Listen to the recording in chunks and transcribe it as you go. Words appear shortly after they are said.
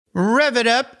Rev it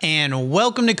up and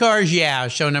welcome to Cars Yeah,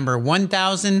 show number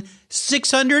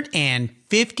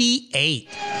 1658.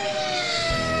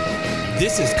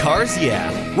 This is Cars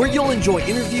Yeah, where you'll enjoy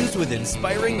interviews with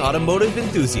inspiring automotive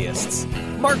enthusiasts.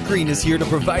 Mark Green is here to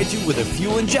provide you with a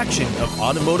fuel injection of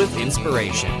automotive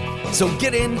inspiration. So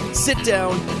get in, sit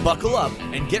down, buckle up,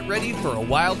 and get ready for a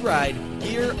wild ride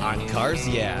here on Cars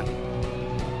Yeah.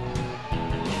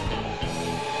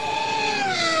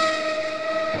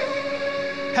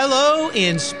 Hello,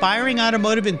 inspiring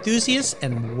automotive enthusiasts,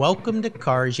 and welcome to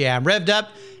Cars Yeah. I'm revved up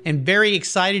and very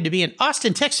excited to be in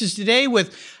Austin, Texas today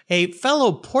with a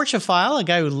fellow Porsche-phile, a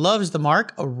guy who loves the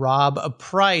marque, Rob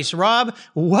Price. Rob,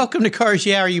 welcome to Cars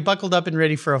Yeah. Are you buckled up and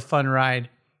ready for a fun ride?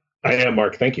 I am,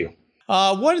 Mark. Thank you.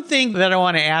 One thing that I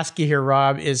want to ask you here,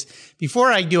 Rob, is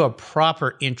before I do a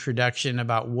proper introduction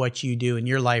about what you do in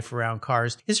your life around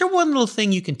cars, is there one little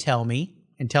thing you can tell me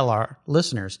and tell our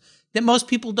listeners that most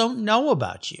people don't know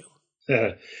about you?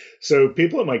 So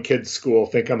people at my kids' school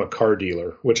think I'm a car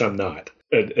dealer, which I'm not.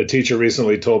 A teacher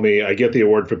recently told me I get the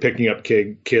award for picking up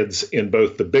kids in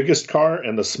both the biggest car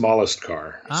and the smallest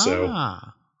car.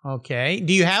 Okay.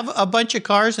 Do you have a bunch of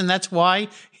cars and that's why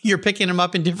you're picking them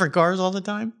up in different cars all the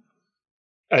time?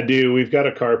 I do. We've got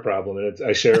a car problem, and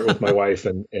I share it with my wife.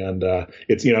 And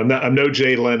it's I'm no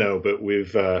Jay Leno, but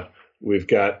we've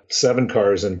got 7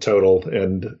 cars in total,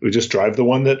 and we just drive the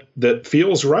one that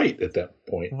feels right at that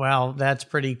point. Well, that's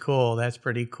pretty cool.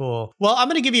 Well, I'm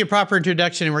going to give you a proper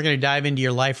introduction, and we're going to dive into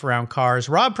your life around cars.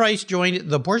 Rob Price joined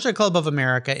the Porsche Club of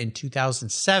America in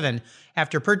 2007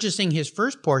 after purchasing his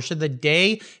first Porsche the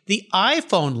day the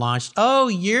iPhone launched. Oh,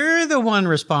 you're the one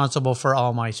responsible for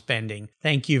all my spending.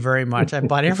 Thank you very much. I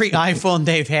bought every iPhone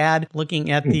they've had. Looking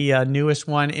at the newest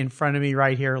one in front of me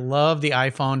right here. Love the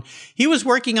iPhone. He was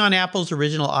working on Apple's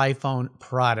original iPhone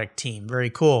product team. Very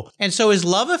cool. And so his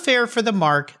love affair for the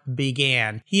marque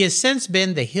began. He has since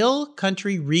been the Hill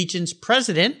Country Region's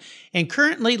president and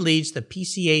currently leads the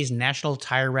PCA's National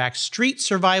Tire Rack Street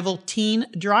Survival Teen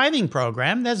Driving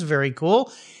Program. That's very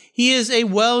cool. He is a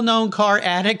well-known car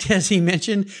addict, as he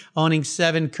mentioned, owning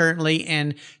 7 currently,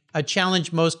 and a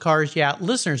challenge most Cars Yeah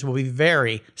listeners will be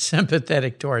very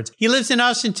sympathetic towards. He lives in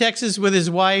Austin, Texas with his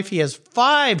wife. He has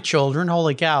 5 children,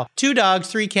 holy cow, 2 dogs,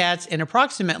 3 cats, and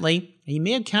approximately, you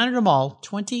may have counted them all,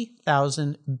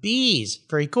 20,000 bees.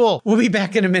 Very cool. We'll be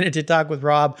back in a minute to talk with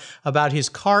Rob about his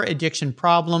car addiction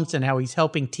problems and how he's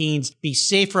helping teens be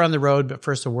safer on the road. But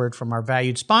first, a word from our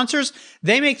valued sponsors.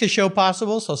 They make the show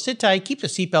possible, so sit tight, keep the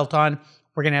seatbelt on.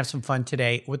 We're going to have some fun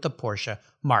today with the Porsche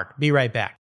marque. Be right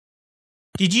back.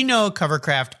 Did you know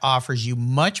Covercraft offers you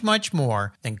much, much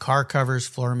more than car covers,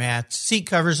 floor mats, seat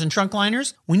covers, and trunk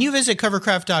liners? When you visit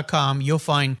covercraft.com, you'll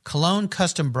find Cologne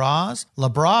custom bras,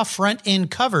 LeBras front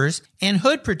end covers, and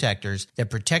hood protectors that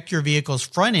protect your vehicle's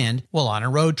front end while on a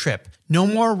road trip. No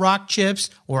more rock chips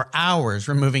or hours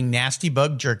removing nasty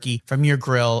bug jerky from your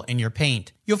grill and your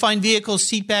paint. You'll find vehicle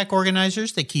seat back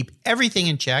organizers that keep everything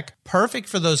in check, perfect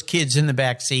for those kids in the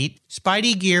back seat.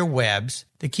 Spidey gear webs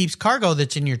that keeps cargo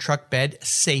that's in your truck bed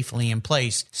safely in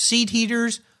place. Seat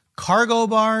heaters, cargo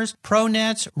bars, pro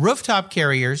nets, rooftop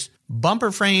carriers,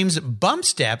 bumper frames, bump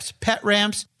steps, pet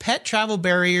ramps, pet travel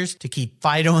barriers to keep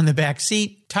Fido in the back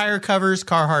seat, tire covers,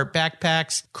 Carhartt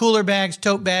backpacks, cooler bags,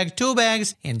 tote bags, tool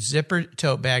bags, and zippered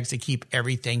tote bags to keep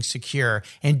everything secure.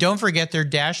 And don't forget their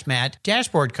dash mat,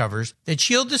 dashboard covers that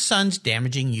shield the sun's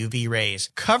damaging UV rays.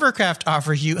 Covercraft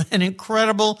offers you an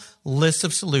incredible list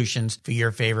of solutions for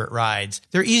your favorite rides.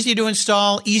 They're easy to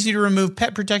install, easy to remove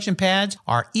pet protection pads,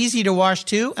 are easy to wash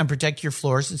too, and protect your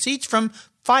floors and seats from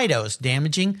Fido's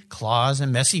damaging claws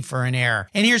and messy fur and air.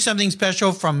 And here's something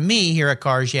special from me here at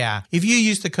Cars Yeah. If you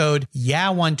use the code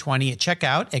YEAH120 at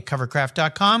checkout at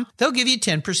covercraft.com, they'll give you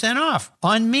 10% off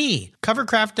on me.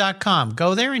 Covercraft.com.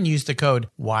 Go there and use the code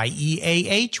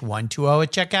YEAH120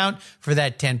 at checkout for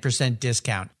that 10%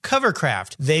 discount.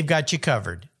 Covercraft, they've got you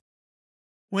covered.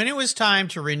 When it was time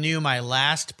to renew my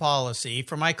last policy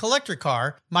for my collector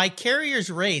car, my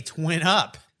carrier's rates went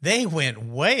up. They went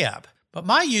way up. But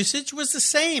my usage was the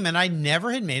same, and I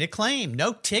never had made a claim.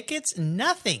 No tickets,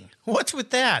 nothing. What's with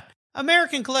that?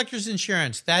 American Collectors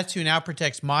Insurance, that's who now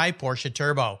protects my Porsche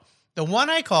Turbo, the one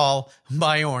I call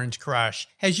my Orange Crush.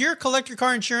 Has your collector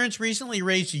car insurance recently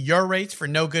raised your rates for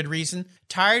no good reason?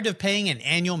 Tired of paying an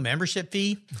annual membership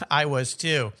fee? I was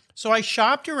too. So I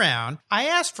shopped around, I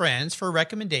asked friends for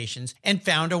recommendations, and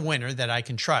found a winner that I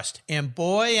can trust. And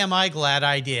boy, am I glad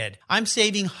I did. I'm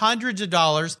saving hundreds of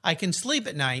dollars. I can sleep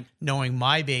at night knowing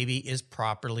my baby is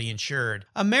properly insured.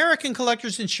 American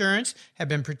Collectors Insurance have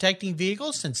been protecting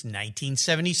vehicles since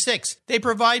 1976. They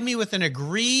provide me with an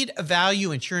agreed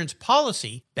value insurance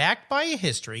policy backed by a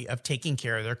history of taking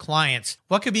care of their clients.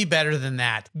 What could be better than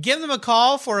that? Give them a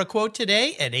call for a quote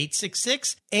today at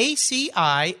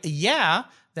 866-ACI-YEAH.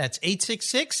 That's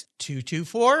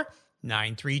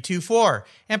 866-224-9324.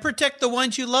 And protect the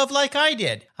ones you love like I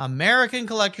did. American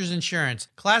Collectors Insurance.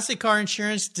 Classic car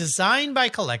insurance designed by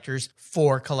collectors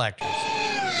for collectors.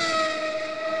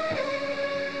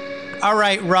 All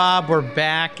right, Rob, we're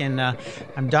back, and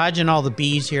I'm dodging all the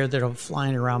bees here that are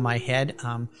flying around my head,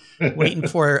 waiting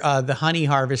for the honey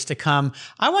harvest to come.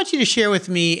 I want you to share with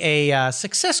me a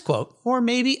success quote, or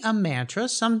maybe a mantra,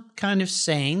 some kind of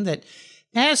saying that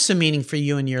has some meaning for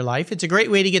you in your life. It's a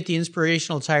great way to get the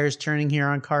inspirational tires turning here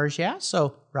on Cars Yeah.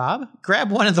 So, Rob,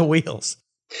 grab one of the wheels.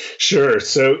 Sure.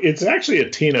 So it's actually a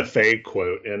Tina Fey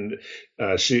quote, and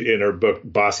she in her book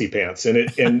Bossy Pants,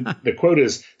 and the quote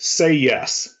is "Say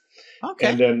yes." Okay.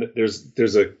 And then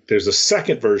there's a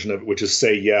second version of it, which is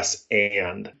say yes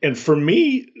and. And for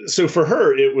me, so for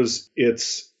her,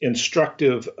 it's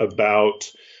instructive about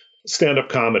stand-up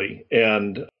comedy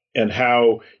and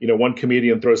how, one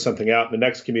comedian throws something out and the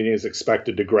next comedian is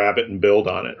expected to grab it and build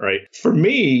on it, right? For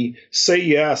me, say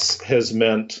yes has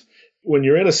meant when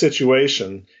you're in a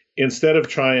situation, instead of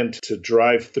trying to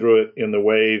drive through it in the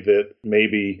way that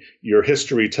maybe your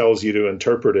history tells you to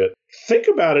interpret it, think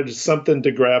about it as something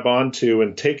to grab onto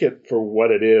and take it for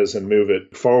what it is and move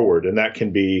it forward. And that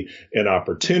can be an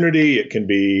opportunity. It can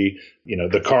be,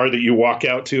 the car that you walk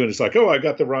out to and it's like, oh, I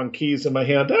got the wrong keys in my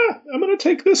hand. I'm going to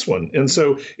take this one. And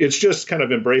so it's just kind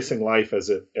of embracing life as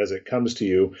it comes to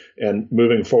you and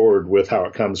moving forward with how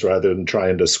it comes rather than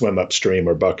trying to swim upstream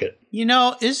or bucket.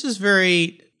 This is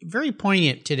very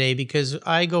poignant today because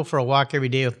I go for a walk every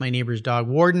day with my neighbor's dog,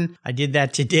 Warden. I did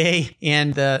that today.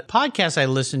 And the podcast I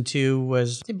listened to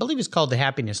was, I believe it's called The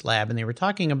Happiness Lab. And they were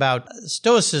talking about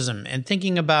stoicism and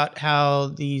thinking about how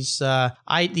these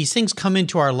things come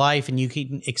into our life and you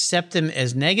can accept them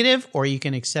as negative or you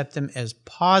can accept them as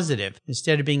positive.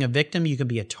 Instead of being a victim, you can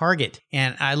be a target.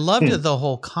 And I loved the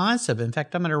whole concept. In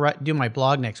fact, I'm going to do my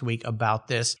blog next week about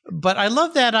this. But I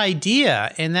love that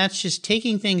idea. And that's just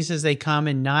taking things as they come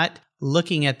and not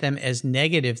looking at them as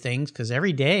negative things, because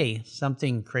every day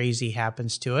something crazy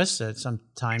happens to us.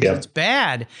 Sometimes it's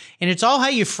bad. And it's all how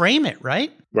you frame it,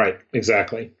 right? Right.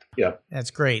 Exactly. Yeah.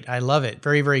 That's great. I love it.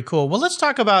 Very, very cool. Well, let's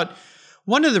talk about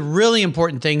one of the really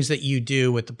important things that you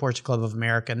do with the Porsche Club of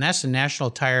America, and that's the National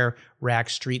Tire Rack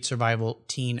Street Survival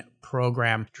Teen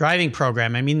Driving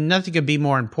Program. I mean, nothing could be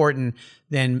more important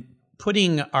than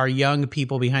putting our young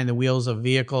people behind the wheels of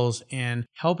vehicles and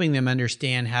helping them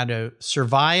understand how to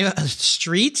survive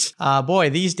streets. Boy,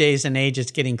 these days and age,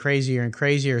 it's getting crazier and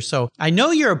crazier. So I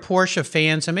know you're a Porsche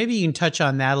fan, so maybe you can touch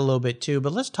on that a little bit too.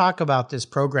 But let's talk about this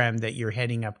program that you're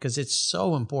heading up because it's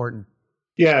so important.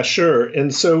 Yeah, sure.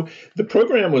 And so the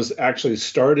program was actually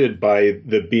started by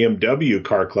the BMW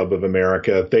Car Club of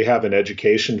America. They have an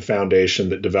education foundation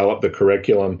that developed the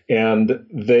curriculum, and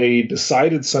they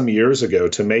decided some years ago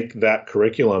to make that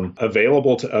curriculum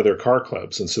available to other car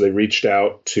clubs. And so they reached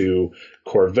out to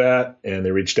Corvette and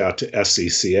they reached out to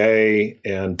SCCA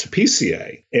and to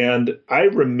PCA. And I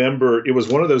remember it was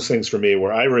one of those things for me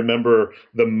where I remember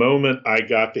the moment I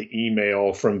got the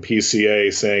email from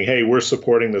PCA saying, hey, we're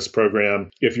supporting this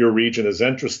program. If your region is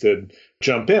interested,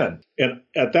 jump in. And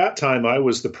at that time, I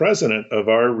was the president of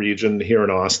our region here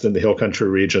in Austin, the Hill Country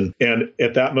region. And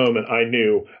at that moment, I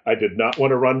knew I did not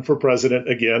want to run for president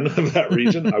again of that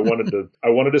region. I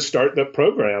wanted to start that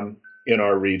program in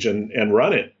our region and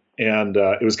run it. And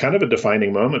it was kind of a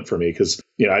defining moment for me because,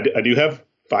 I do have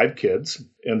 5 kids.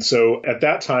 And so at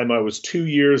that time, I was 2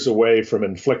 years away from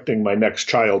inflicting my next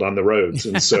child on the roads.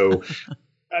 And so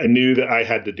I knew that I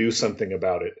had to do something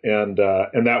about it. And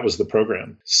that was the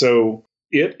program. So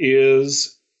it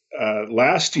is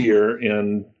last year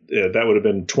that would have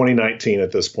been 2019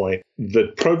 at this point.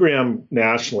 The program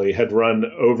nationally had run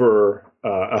over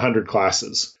 100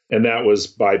 classes. And that was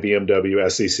by BMW,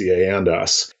 SCCA, and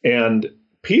us. And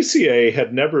PCA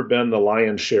had never been the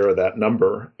lion's share of that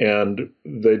number, and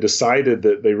they decided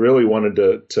that they really wanted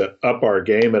to up our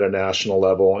game at a national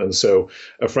level. And so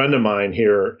a friend of mine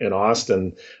here in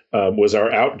Austin was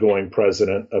our outgoing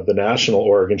president of the national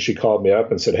org, and she called me up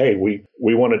and said, hey, we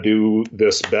want to do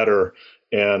this better,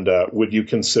 and would you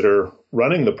consider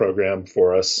running the program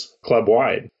for us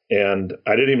club-wide? And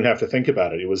I didn't even have to think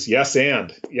about it. It was yes,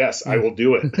 and yes, I will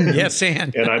do it. Yes,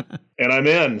 and I'm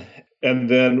in. And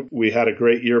then we had a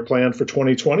great year planned for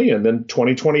 2020, and then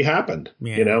 2020 happened.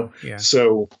 Yeah.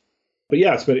 So, but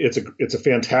yeah, it's a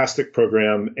fantastic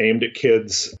program aimed at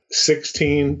kids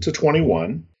 16 to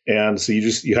 21. And so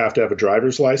you have to have a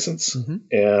driver's license,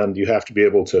 and you have to be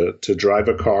able to drive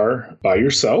a car by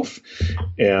yourself.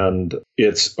 And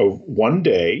it's a one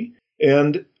day.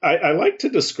 And I like to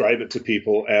describe it to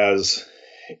people as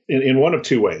in one of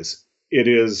two ways. It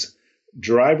is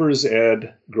driver's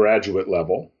ed graduate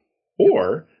level,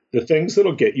 or the things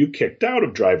that'll get you kicked out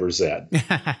of driver's ed.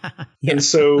 And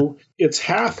so it's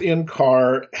half in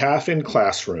car, half in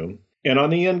classroom. And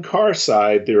on the in-car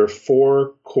side, there are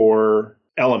 4 core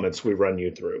elements we run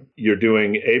you through. You're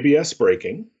doing ABS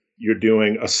braking. You're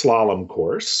doing a slalom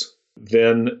course.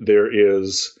 Then there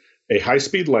is a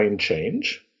high-speed lane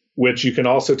change, which you can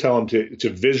also tell them to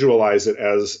visualize it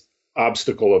as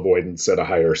obstacle avoidance at a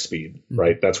higher speed,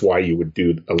 right? That's why you would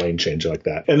do a lane change like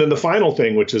that. And then the final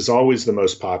thing, which is always the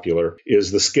most popular,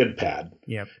 is the skid pad,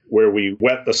 where we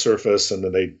wet the surface and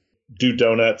then they do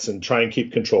donuts and try and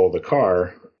keep control of the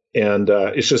car. And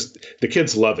it's just, the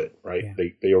kids love it, right? Yeah.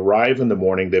 They arrive in the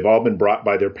morning. They've all been brought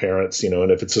by their parents,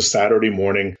 and if it's a Saturday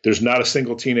morning, there's not a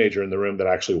single teenager in the room that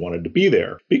actually wanted to be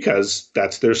there because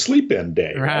that's their sleep-in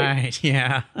day. Right?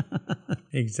 Yeah,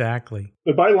 exactly.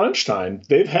 But by lunchtime,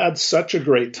 they've had such a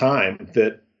great time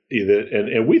that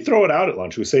and we throw it out at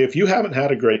lunch. We say, if you haven't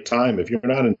had a great time, if you're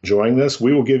not enjoying this,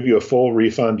 we will give you a full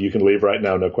refund. You can leave right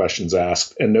now, no questions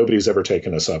asked. And nobody's ever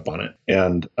taken us up on it.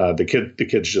 And the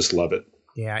kids just love it.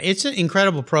 Yeah, it's an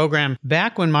incredible program.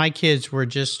 Back when my kids were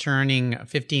just turning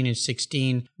 15 and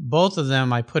 16, both of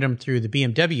them, I put them through the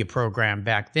BMW program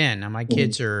back then. Now, my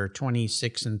kids are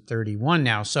 26 and 31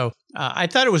 now. So I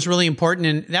thought it was really important.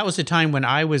 And that was the time when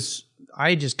I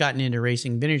had just gotten into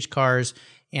racing vintage cars.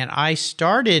 And I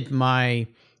started my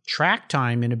track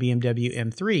time in a BMW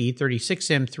M3, 36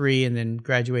 M3, and then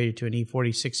graduated to an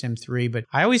E46 M3. But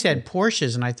I always had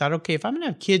Porsches, and I thought, okay, if I'm going to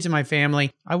have kids in my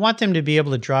family, I want them to be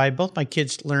able to drive. Both my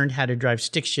kids learned how to drive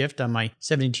stick shift on my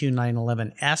 72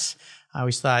 911S. I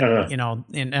always thought,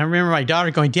 and I remember my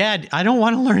daughter going, Dad, I don't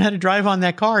want to learn how to drive on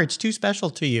that car. It's too special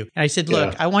to you. And I said,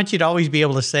 look, I want you to always be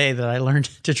able to say that I learned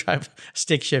to drive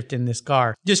stick shift in this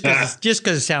car just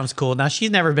because it sounds cool. Now, she's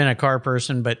never been a car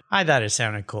person, but I thought it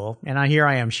sounded cool. And here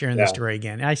I am sharing the story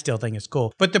again. And I still think it's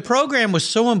cool. But the program was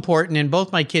so important, and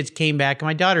both my kids came back. And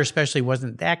my daughter especially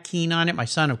wasn't that keen on it. My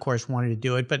son, of course, wanted to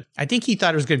do it. But I think he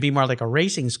thought it was going to be more like a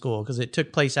racing school because it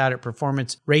took place out at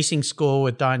Performance Racing School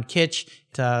with Don Kitch,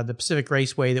 the Pacific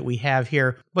Raceway that we have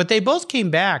here. But they both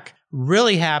came back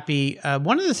really happy.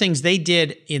 One of the things they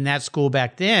did in that school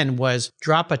back then was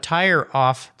drop a tire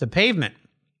off the pavement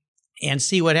and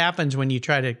see what happens when you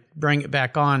try to bring it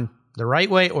back on the right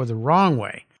way or the wrong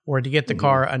way, or to get the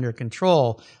car under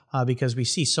control. Because we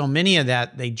see so many of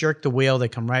that, they jerk the wheel, they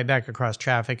come right back across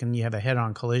traffic, and you have a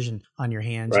head-on collision on your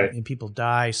hands, and people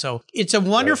die. So it's a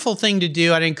wonderful thing to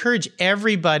do. I'd encourage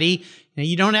everybody. Now,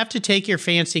 you don't have to take your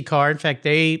fancy car. In fact,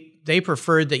 they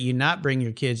preferred that you not bring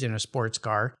your kids in a sports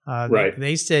car.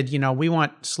 They said, we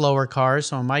want slower cars.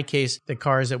 So in my case, the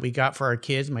cars that we got for our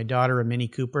kids, my daughter a Mini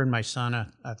Cooper and my son a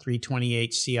 328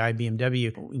 Ci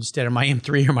BMW instead of my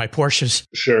M3 or my Porsches.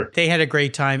 Sure. They had a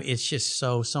great time. It's just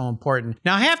so important.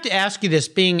 Now, I have to ask you this,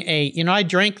 being I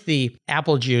drank the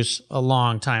apple juice a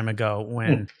long time ago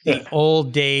when the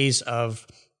old days of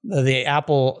the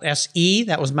Apple SE,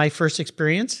 that was my first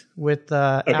experience with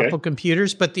Apple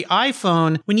computers. But the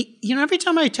iPhone, when every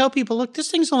time I tell people, look, this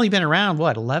thing's only been around,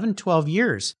 11, 12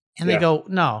 years. And they go,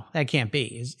 no, that can't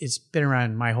be. It's been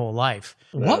around my whole life.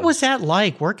 What was that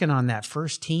like working on that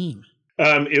first team?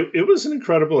 It was an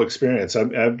incredible experience.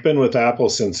 I've been with Apple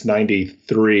since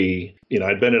 '93.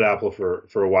 I'd been at Apple for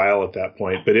a while at that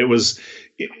point, but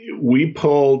we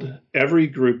pulled, every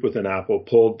group within Apple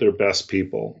pulled their best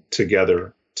people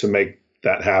together to make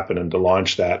that happen and to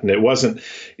launch that. And it wasn't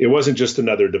just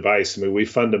another device. I mean, we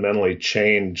fundamentally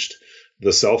changed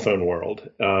the cell phone world.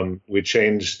 We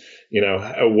changed,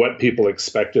 what people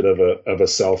expected of a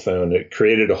cell phone. It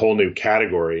created a whole new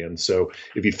category. And so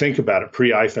if you think about it,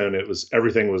 pre-iPhone,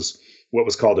 everything was what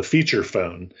was called a feature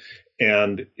phone.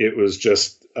 And it was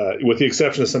just, with the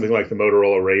exception of something like the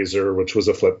Motorola Razr, which was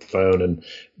a flip phone, and,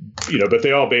 but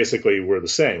they all basically were the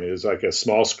same. It was like a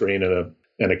small screen and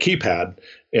a keypad,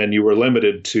 and you were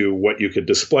limited to what you could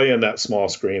display on that small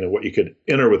screen and what you could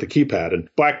enter with the keypad. And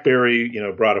BlackBerry,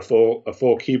 brought a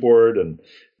full keyboard, and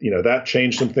that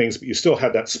changed some things, but you still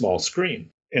had that small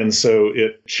screen. And so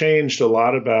it changed a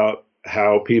lot about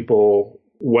how people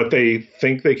what they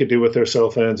think they could do with their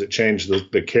cell phones. It changed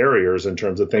the carriers in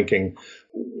terms of thinking,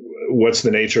 what's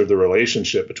the nature of the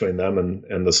relationship between them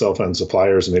and the cell phone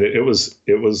suppliers. I mean, it was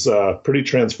pretty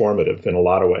transformative in a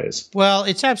lot of ways. Well,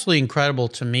 it's absolutely incredible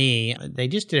to me. They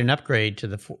just did an upgrade to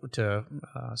the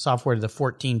software to the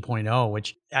 14.0,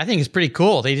 which I think is pretty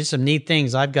cool. They did some neat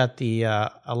things. I've got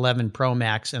the 11 Pro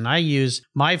Max, and I use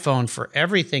my phone for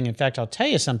everything. In fact, I'll tell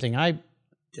you something. I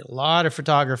did a lot of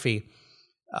photography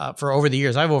for over the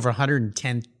years. I have over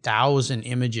 110,000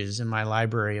 images in my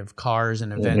library of cars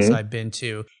and events I've been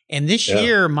to. And this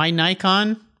year, my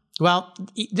Nikon, well,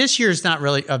 this year is not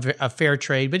really a fair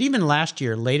trade, but even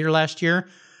later last year,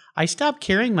 I stopped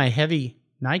carrying my heavy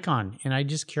Nikon and I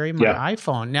just carry my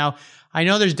iPhone. Now, I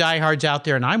know there's diehards out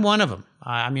there, and I'm one of them.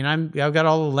 I mean, I've got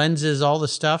all the lenses, all the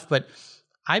stuff, but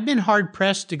I've been hard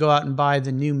pressed to go out and buy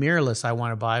the new mirrorless I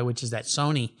want to buy, which is that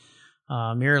Sony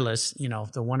mirrorless,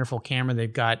 the wonderful camera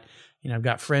they've got. I've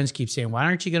got friends keep saying, why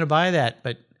aren't you going to buy that?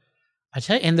 But I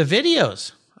tell you, and the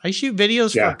videos, I shoot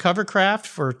videos for Covercraft,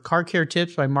 for Car Care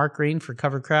Tips by Mark Green for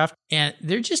Covercraft, and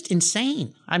they're just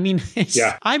insane. I mean,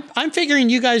 I'm figuring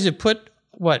you guys have put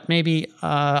maybe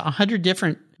 100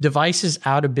 different devices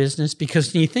out of business,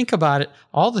 because when you think about it,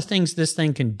 all the things this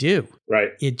thing can do, right?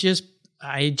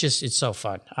 It's so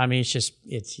fun. I mean,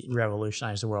 it's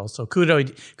revolutionized the world. So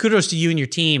kudos to you and your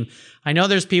team. I know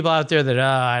there's people out there that,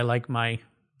 I like my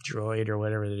Droid or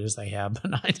whatever it is they have,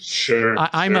 but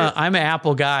I'm an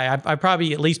Apple guy. I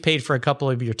probably at least paid for a couple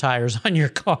of your tires on your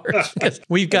cars, because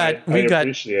we've got 2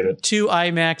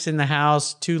 iMacs in the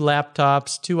house, 2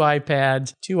 laptops, 2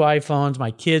 iPads, 2 iPhones. My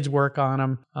kids work on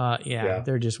them.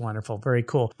 They're just wonderful. Very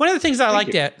cool. One of the things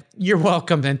you're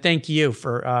welcome, and thank you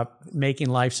for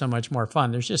making life so much more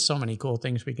fun. There's just so many cool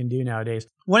things we can do nowadays.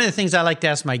 One of the things I like to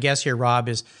ask my guests here, Rob,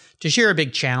 is to share a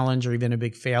big challenge or even a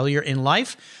big failure in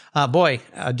life.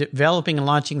 Developing and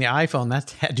launching the iPhone,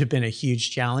 that had to have been a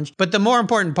huge challenge. But the more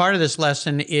important part of this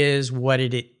lesson is, what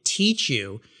did it teach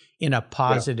you in a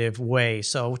positive way?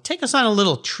 So take us on a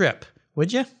little trip,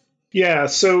 would you? Yeah.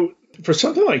 So for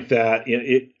something like that,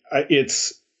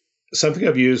 it's something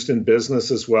I've used in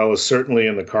business as well as certainly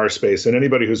in the car space. And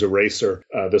anybody who's a racer,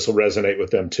 this will resonate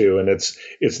with them too. And it's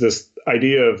this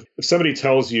idea of, if somebody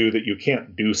tells you that you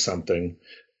can't do something,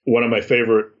 one of my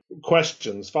favorite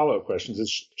follow-up questions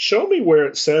is, show me where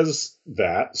it says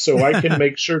that so I can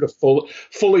make sure to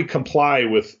fully comply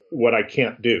with what I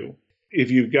can't do.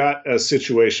 If you've got a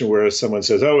situation where someone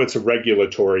says, oh, it's a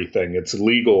regulatory thing, it's a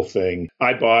legal thing.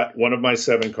 I bought one of my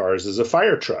 7 cars as a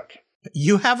fire truck.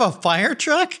 You have a fire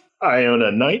truck? I own a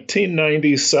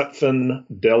 1990 Sutphen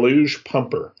Deluge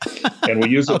pumper, and we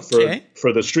use it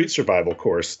for the street survival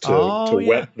course to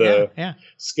wet the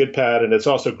skid pad. And it's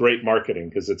also great marketing,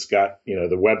 because it's got,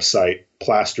 the website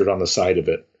plastered on the side of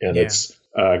it, and it's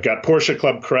got Porsche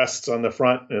Club crests on the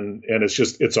front, and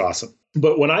it's awesome.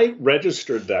 But when I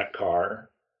registered that car,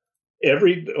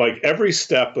 every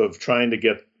step of trying to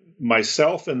get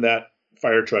myself and that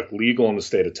fire truck legal in the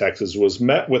state of Texas was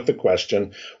met with the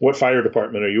question, what fire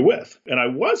department are you with? And I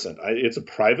wasn't. It's a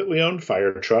privately owned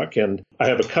fire truck, and I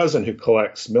have a cousin who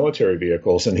collects military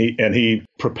vehicles, and he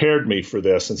prepared me for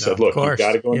this and said, look, you've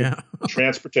got to go into the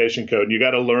transportation code, and you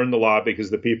got to learn the law, because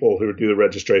the people who do the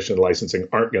registration and licensing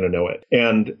aren't going to know it.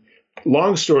 And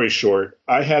long story short,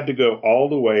 I had to go all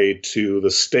the way to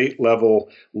the state level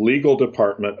legal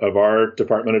department of our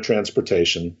Department of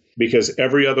Transportation, because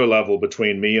every other level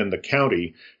between me and the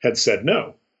county had said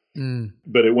no.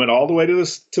 But it went all the way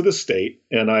to the state,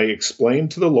 and I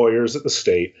explained to the lawyers at the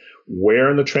state where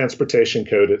in the transportation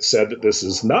code it said that this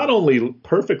is not only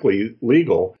perfectly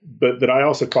legal, but that I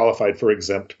also qualified for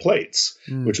exempt plates,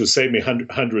 which would save me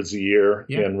hundreds a year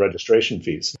in registration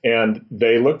fees. And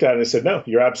they looked at it and they said, no,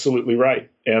 you're absolutely right.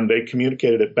 And they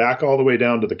communicated it back all the way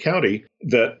down to the county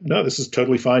that, no, this is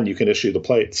totally fine. You can issue the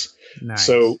plates. Nice.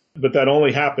 So, but that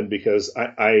only happened because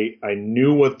I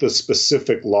knew what the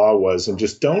specific law was, and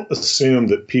just don't assume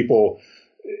that people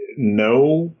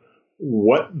know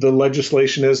what the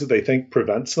legislation is that they think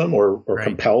prevents them or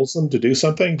compels them to do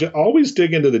something. Always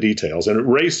dig into the details.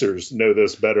 And racers know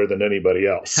this better than anybody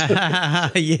else.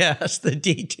 Yes, the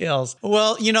details.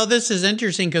 Well, this is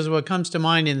interesting, because what comes to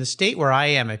mind in the state where I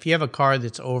am, if you have a car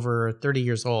that's over 30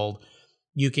 years old,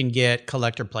 you can get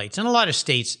collector plates. And a lot of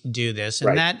states do this,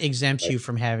 and that exempts you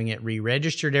from having it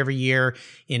re-registered every year.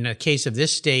 In the case of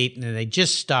this state, and they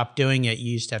just stopped doing it.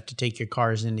 You used to have to take your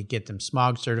cars in to get them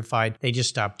smog certified. They just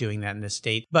stopped doing that in this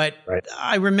state. But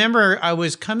I remember I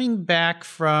was coming back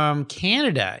from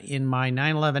Canada in my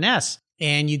 911S,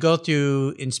 and you go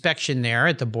through inspection there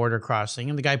at the border crossing,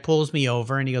 and the guy pulls me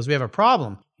over and he goes, we have a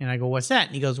problem. And I go, what's that?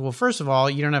 And he goes, well, first of all,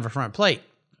 you don't have a front plate.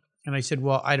 And I said,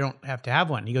 well, I don't have to have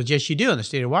one. He goes, yes, you do in the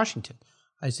state of Washington.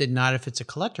 I said, not if it's a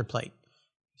collector plate.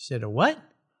 He said, a what?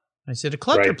 I said, a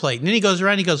collector plate. And then he goes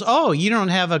around, he goes, oh, you don't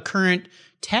have a current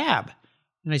tab.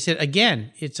 And I said,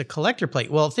 again, it's a collector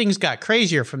plate. Well, things got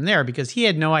crazier from there because he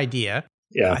had no idea.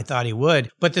 Yeah. I thought he would.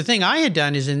 But the thing I had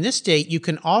done is in this state, you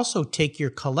can also take your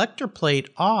collector plate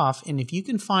off. And if you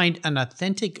can find an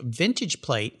authentic vintage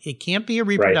plate, it can't be a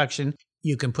reproduction. Right.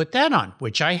 You can put that on,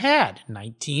 which I had,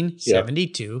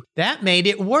 1972. Yep. That made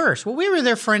it worse. Well, we were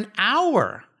there for an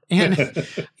hour. And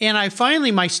and I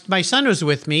finally, my son was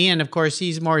with me. And of course,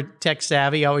 he's more tech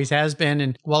savvy, always has been.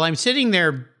 And while I'm sitting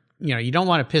there, you don't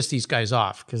want to piss these guys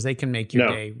off because they can make your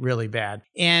day really bad.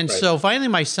 And so finally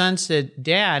my son said,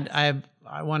 Dad,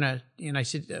 I want to, and I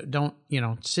said, don't,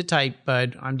 sit tight,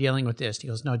 bud. I'm dealing with this. He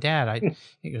goes, no, Dad.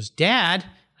 He goes, Dad.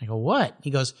 I go, what?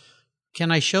 He goes,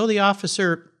 can I show the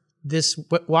officer this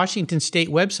Washington State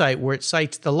website where it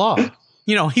cites the law?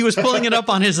 He was pulling it up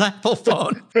on his Apple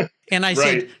phone. And I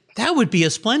said, that would be a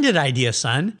splendid idea,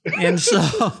 son. And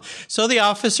so the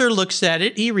officer looks at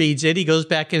it, he reads it, he goes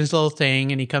back in his little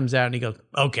thing, and he comes out and he goes,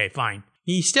 okay, fine.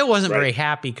 He still wasn't very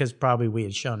happy because probably we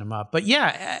had shown him up. But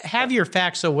yeah, have your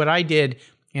facts. So what I did,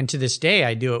 and to this day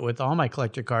I do it with all my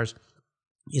collector cars,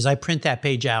 is I print that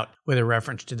page out with a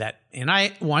reference to that. And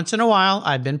once in a while,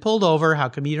 I've been pulled over. How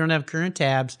come you don't have current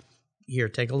tabs? Here,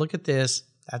 take a look at this.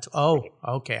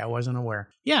 Okay. I wasn't aware.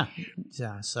 Yeah.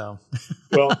 So.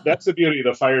 Well, that's the beauty of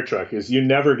the fire truck is you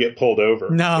never get pulled over.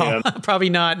 No, probably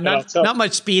not. Not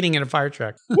much speeding in a fire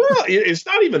truck. Well, it's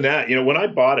not even that. When I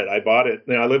bought it, I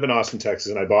live in Austin, Texas,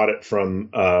 and I bought it from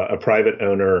a private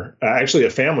owner, actually a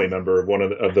family member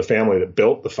of the family that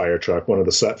built the fire truck, one of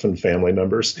the Sutphin family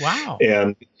members. Wow.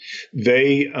 And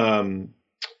they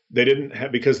didn't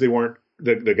have, because they weren't,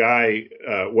 the guy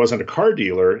wasn't a car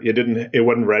dealer. It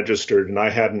wasn't registered, and I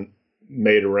hadn't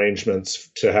made arrangements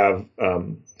to have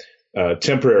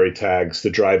temporary tags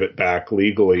to drive it back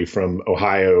legally from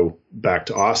Ohio back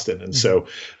to Austin. And so,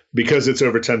 because it's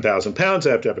over 10,000 pounds,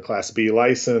 I have to have a Class B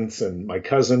license, and my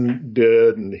cousin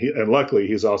did, and luckily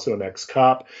he's also an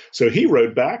ex-cop, so he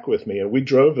rode back with me, and we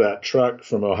drove that truck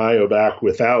from Ohio back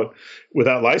without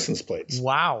license plates.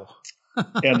 Wow.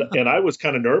 and I was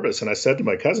kind of nervous, and I said to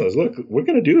my cousin, look, we're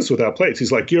going to do this without plates. He's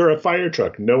like, you're a fire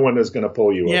truck. No one is going to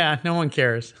pull you over. Yeah, no one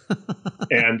cares.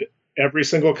 And every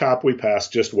single cop we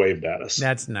passed just waved at us.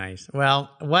 That's nice. Well,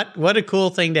 what a cool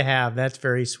thing to have. That's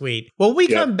very sweet. Well, we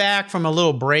come back from a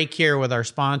little break here with our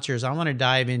sponsors. I want to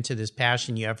dive into this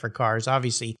passion you have for cars.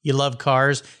 Obviously, you love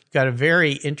cars. You've got a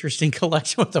very interesting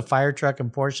collection with the fire truck and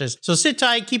Porsches. So sit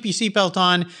tight, keep your seatbelt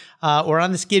on. We're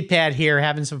on the skid pad here,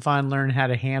 having some fun, learning how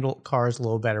to handle cars a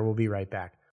little better. We'll be right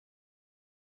back.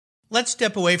 Let's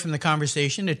step away from the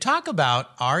conversation to talk about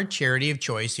our charity of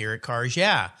choice here at Cars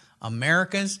Yeah,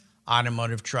 America's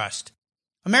Automotive Trust.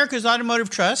 America's Automotive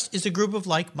Trust is a group of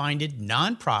like-minded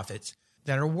nonprofits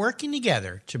that are working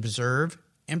together to preserve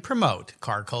and promote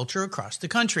car culture across the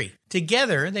country.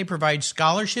 Together, they provide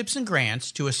scholarships and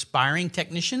grants to aspiring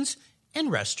technicians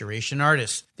and restoration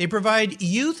artists. They provide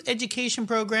youth education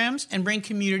programs and bring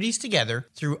communities together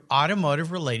through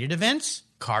automotive-related events,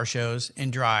 car shows,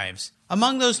 and drives.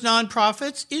 Among those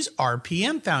nonprofits is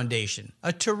RPM Foundation,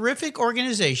 a terrific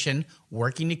organization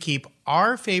working to keep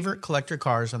our favorite collector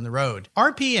cars on the road.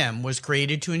 RPM was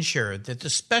created to ensure that the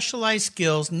specialized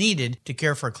skills needed to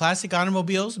care for classic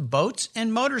automobiles, boats,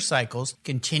 and motorcycles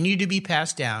continue to be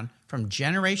passed down from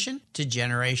generation to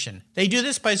generation. They do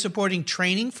this by supporting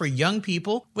training for young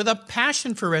people with a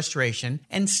passion for restoration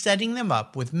and setting them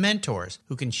up with mentors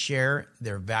who can share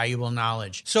their valuable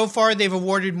knowledge. So far, they've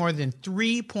awarded more than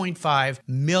 $3.5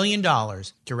 million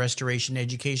to restoration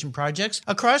education projects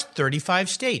across 35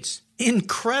 states.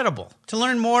 Incredible! To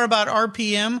learn more about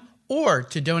RPM or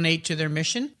to donate to their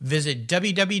mission, visit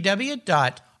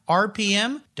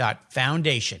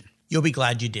www.rpm.foundation. You'll be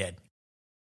glad you did.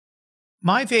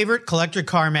 My favorite collector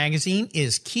car magazine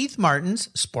is Keith Martin's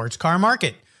Sports Car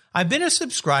Market. I've been a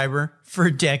subscriber for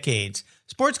decades.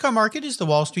 Sports Car Market is the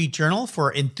Wall Street Journal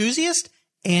for enthusiasts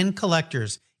and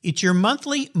collectors. It's your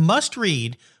monthly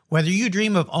must-read, whether you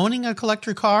dream of owning a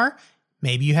collector car,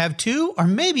 maybe you have two, or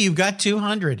maybe you've got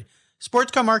 200.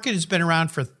 Sports Car Market has been around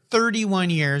for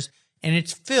 31 years, and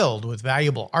it's filled with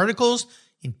valuable articles,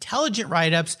 intelligent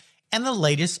write-ups, and the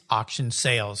latest auction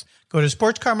sales. Go to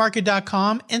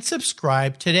sportscarmarket.com and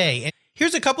subscribe today. And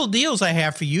here's a couple deals I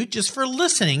have for you just for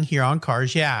listening here on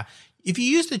Cars Yeah. If you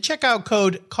use the checkout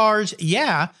code Cars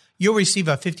Yeah, you'll receive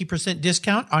a 50%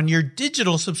 discount on your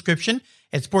digital subscription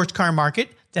at Sports Car Market.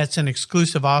 That's an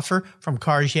exclusive offer from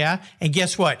Cars Yeah. And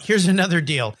guess what? Here's another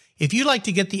deal. If you'd like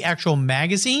to get the actual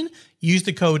magazine, use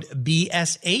the code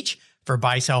BSH For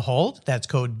Buy, Sell, Hold, that's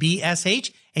code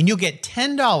BSH, and you'll get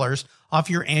 $10 off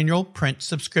your annual print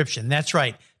subscription. That's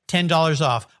right, $10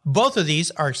 off. Both of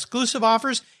these are exclusive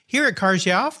offers here at Cars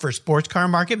Yeah for Sports Car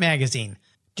Market Magazine.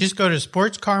 Just go to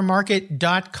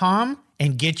sportscarmarket.com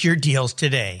and get your deals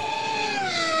today.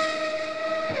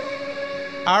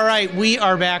 All right, we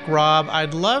are back, Rob.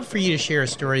 I'd love for you to share a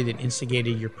story that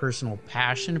instigated your personal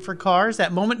passion for cars,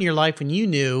 that moment in your life when you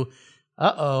knew,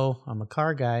 I'm a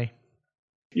car guy.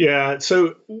 Yeah,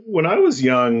 so when I was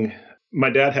young, my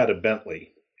dad had a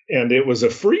Bentley, and it was a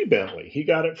free Bentley. He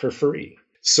got it for free.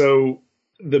 So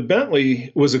the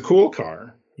Bentley was a cool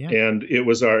car. Yeah. And it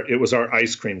was our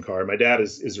ice cream car. My dad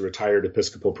is a retired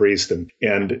Episcopal priest and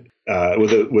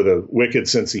with a wicked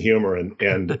sense of humor.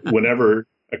 And whenever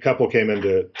a couple came in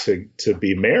to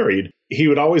be married, he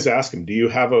would always ask him, do you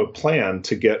have a plan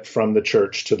to get from the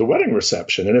church to the wedding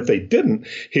reception? And if they didn't,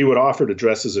 he would offer to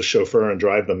dress as a chauffeur and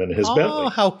drive them in his Bentley. Oh,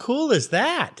 how cool is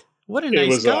that? What a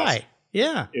nice guy. Awesome.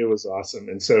 Yeah. It was awesome.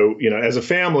 And so, as a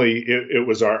family, it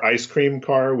was our ice cream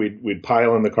car. We'd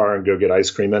pile in the car and go get ice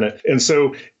cream in it. And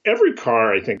so every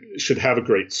car, I think, should have a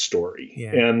great story.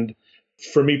 Yeah. And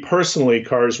for me personally,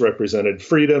 cars represented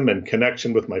freedom and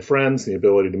connection with my friends, the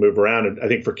ability to move around. And I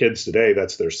think for kids today,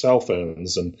 that's their cell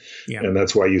phones. And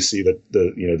that's why you see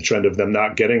the trend of them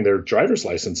not getting their driver's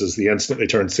licenses the instant they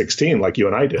turn 16, like you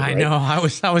and I did. I know.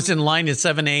 I was in line at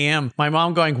 7 a.m. My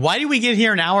mom going, why did we get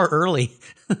here an hour early?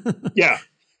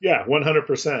 Yeah,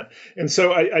 100%. And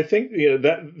so I think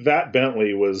that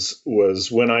Bentley was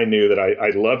when I knew that I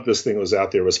loved this thing that was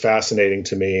out there. It was fascinating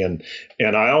to me, and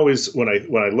I always when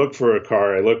I look for a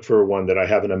car, I look for one that I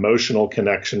have an emotional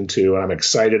connection to, and I'm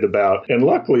excited about. And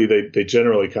luckily, they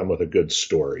generally come with a good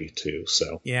story too.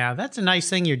 So yeah, that's a nice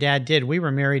thing your dad did. We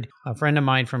were married. A friend of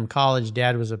mine from college,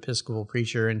 dad was an Episcopal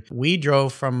preacher, and we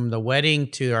drove from the wedding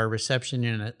to our reception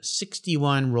in a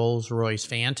 '61 Rolls-Royce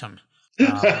Phantom.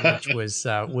 Which was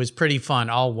pretty fun,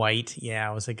 all white.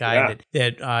 Yeah, it was a guy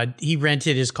that he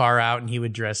rented his car out and he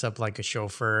would dress up like a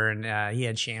chauffeur, and he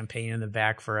had champagne in the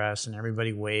back for us, and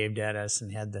everybody waved at us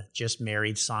and had the just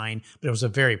married sign, but it was a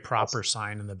very proper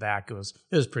sign in the back. It was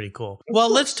pretty cool.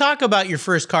 Well, let's talk about your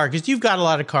first car, because you've got a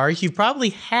lot of cars. You've probably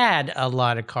had a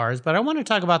lot of cars, but I want to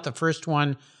talk about the first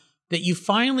one that you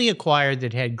finally acquired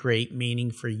that had great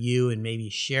meaning for you, and maybe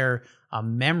share a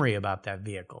memory about that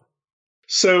vehicle.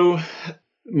 So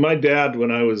my dad,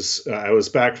 when I was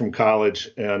back from college,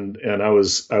 and I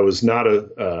was not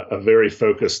a very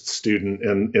focused student,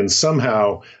 and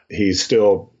somehow he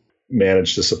still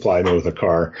managed to supply me with a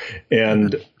car,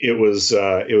 and it was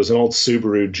an old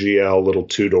Subaru GL, little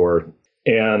 2-door.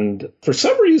 And for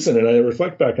some reason, and I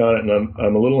reflect back on it, and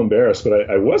I'm a little embarrassed, but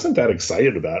I wasn't that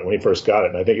excited about it when he first got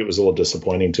it, and I think it was a little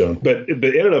disappointing to him. But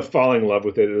ended up falling in love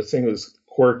with it. The thing was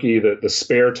quirky. The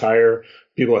spare tire.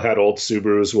 People that had old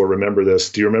Subarus will remember this.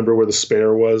 Do you remember where the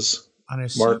spare was? On a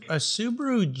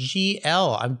Subaru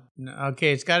GL.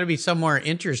 Okay, it's got to be somewhere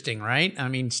interesting, right? I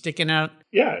mean, sticking out.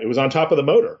 Yeah, it was on top of the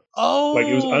motor. Oh, like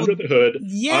it was under the hood,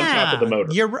 on top of the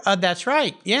motor. That's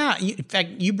right. Yeah, in fact,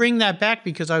 you bring that back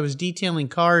because I was detailing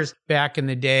cars back in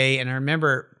the day, and I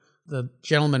remember the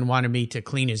gentleman wanted me to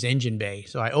clean his engine bay,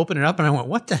 so I opened it up and I went,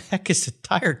 "What the heck is the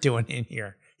tire doing in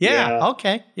here?" Yeah.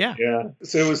 Okay. Yeah.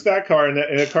 So it was that car, and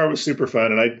the car was super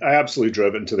fun, and I absolutely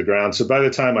drove it into the ground. So by the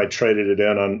time I traded it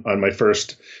in on my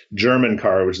first German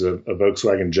car, which is a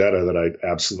Volkswagen Jetta that I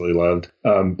absolutely loved,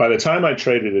 by the time I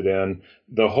traded it in,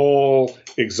 the whole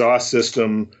exhaust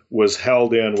system was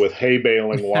held in with hay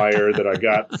baling wire that I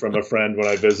got from a friend when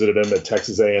I visited him at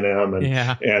Texas A&M,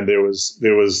 and there was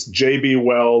JB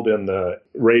Weld in the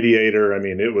radiator. I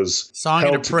mean, it was song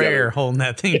and a prayer holding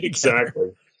that thing together.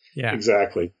 Exactly. Yeah,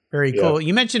 exactly. Very cool.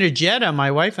 You mentioned a Jetta. My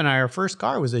wife and I, our first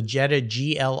car was a Jetta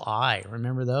GLI.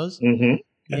 Remember those? Mm-hmm.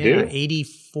 I do.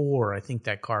 84, I think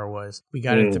that car was. We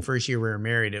got it the first year we were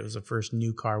married. It was the first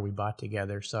new car we bought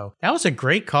together. So that was a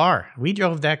great car. We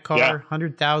drove that car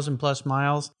 100,000 plus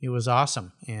miles. It was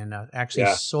awesome. And actually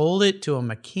sold it to a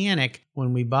mechanic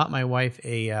when we bought my wife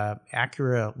a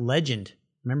Acura Legend.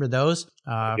 Remember those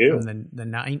from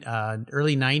the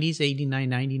early 90s, 89,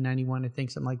 90, 91, I think,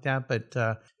 something like that. But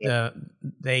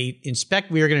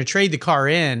we were going to trade the car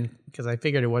in because I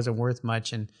figured it wasn't worth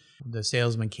much. And the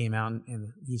salesman came out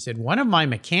and he said, one of my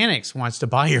mechanics wants to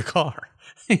buy your car.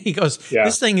 He goes,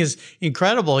 this thing is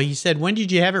incredible. He said, when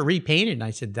did you have it repainted? And I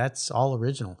said, that's all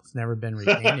original. It's never been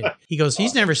repainted. He goes,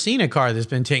 he's never seen a car that's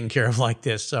been taken care of like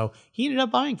this. So he ended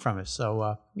up buying from us.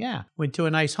 So went to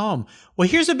a nice home. Well,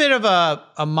 here's a bit of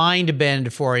a mind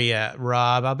bend for you,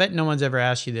 Rob. I'll bet no one's ever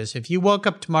asked you this. If you woke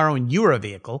up tomorrow and you were a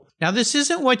vehicle, now this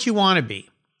isn't what you want to be.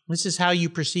 This is how you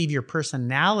perceive your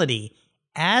personality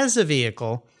as a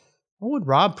vehicle. What would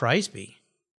Rob Price be?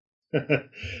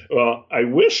 Well, I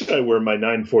wish I were my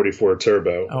 944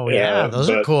 turbo. Oh yeah, those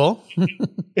are cool.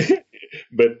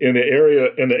 But in the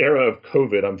era of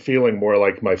COVID, I'm feeling more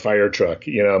like my fire truck.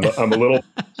 I'm a little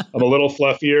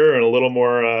fluffier and a little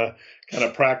more kind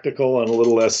of practical and a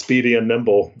little less speedy and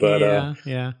nimble. But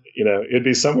yeah. It'd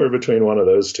be somewhere between one of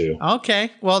those two. Okay.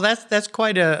 Well, that's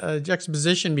quite a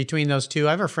juxtaposition between those two.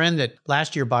 I have a friend that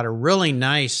last year bought a really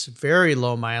nice, very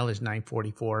low mileage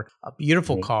 944, a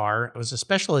beautiful car. It was a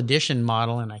special edition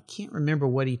model, and I can't remember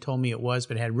what he told me it was,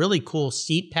 but it had really cool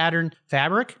seat pattern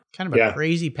fabric, kind of a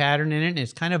crazy pattern in it, and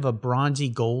it's kind of a bronzy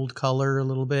gold color a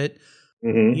little bit.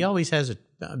 Mm-hmm. He always has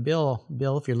Bill,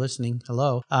 if you're listening,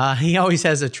 hello. He always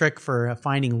has a trick for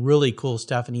finding really cool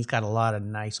stuff, and he's got a lot of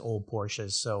nice old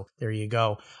Porsches. So there you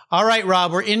go. All right,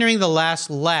 Rob, we're entering the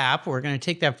last lap. We're going to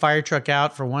take that fire truck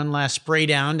out for one last spray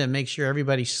down to make sure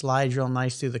everybody slides real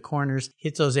nice through the corners,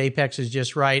 hits those apexes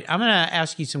just right. I'm going to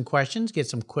ask you some questions, get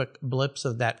some quick blips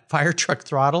of that fire truck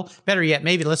throttle. Better yet,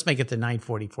 maybe let's make it the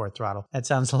 944 throttle. That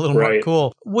sounds a little more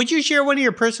cool. Would you share one of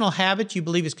your personal habits you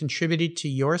believe has contributed to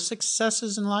your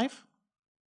successes in life?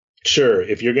 Sure.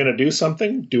 If you're going to do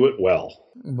something, do it well.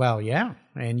 Well, yeah.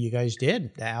 And you guys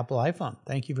did. The Apple iPhone.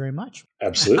 Thank you very much.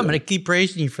 Absolutely. I'm going to keep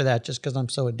praising you for that just because I'm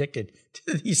so addicted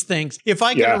to these things. If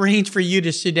I could arrange for you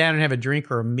to sit down and have a drink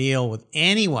or a meal with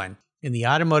anyone in the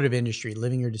automotive industry,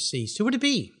 living or deceased, who would it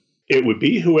be? It would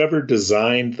be whoever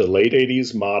designed the late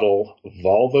 80s model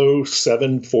Volvo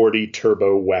 740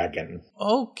 Turbo Wagon.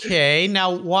 Okay. Now,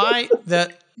 why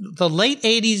the late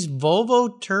 80s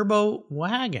Volvo Turbo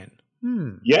Wagon?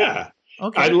 Yeah.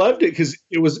 Okay. I loved it because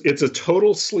it's a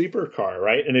total sleeper car,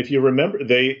 right? And if you remember,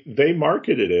 they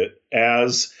marketed it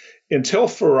as, until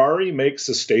Ferrari makes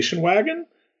a station wagon,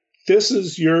 this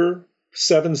is your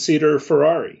 7-seater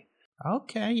Ferrari.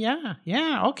 Okay, yeah.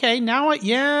 Okay, now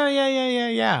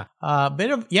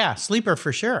bit of sleeper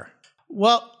for sure.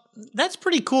 Well, that's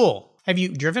pretty cool. Have you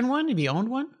driven one? Have you owned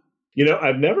one?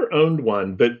 I've never owned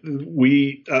one, but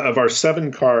we, of our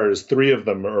 7 cars, 3 of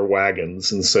them are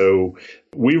wagons. And so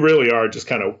we really are just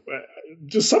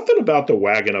just something about the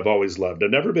wagon I've always loved. I've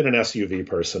never been an SUV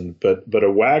person, but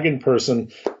a wagon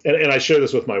person. And I share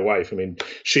this with my wife. I mean,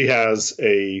 she has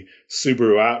a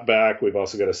Subaru Outback. We've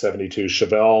also got a 72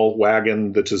 Chevelle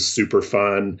wagon that is super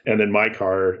fun. And then my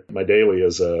car, my daily,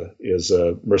 is a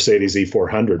Mercedes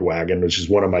E400 wagon, which is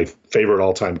one of my favorite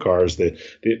all-time cars, the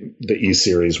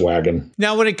E-Series wagon.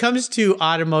 Now, when it comes to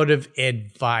automotive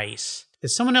advice that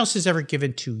someone else has ever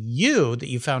given to you that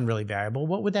you found really valuable,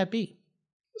 what would that be?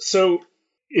 So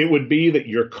it would be that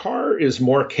your car is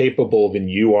more capable than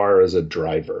you are as a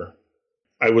driver.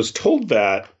 I was told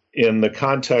that in the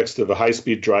context of a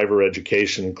high-speed driver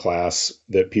education class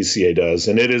that PCA does.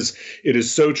 And it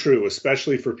is so true,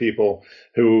 especially for people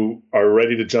who are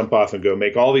ready to jump off and go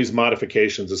make all these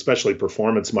modifications, especially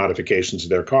performance modifications to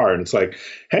their car. And it's like,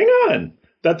 hang on,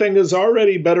 that thing is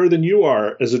already better than you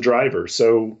are as a driver.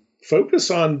 So focus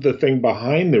on the thing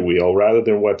behind the wheel rather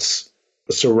than what's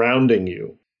surrounding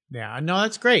you. Yeah, no,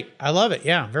 that's great. I love it.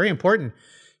 Yeah, very important.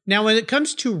 Now, when it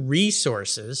comes to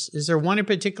resources, is there one in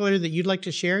particular that you'd like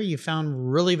to share you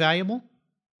found really valuable?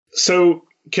 So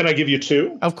can I give you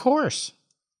 2? Of course.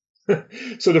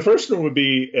 So the first one would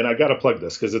be, and I got to plug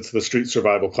this because it's the street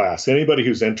survival class. Anybody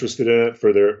who's interested in it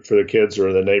for their kids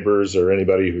or their neighbors or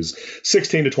anybody who's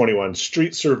 16 to 21,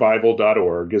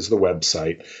 streetsurvival.org is the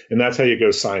website. And that's how you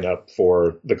go sign up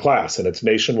for the class. And it's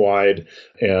nationwide.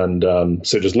 And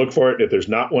so just look for it. If there's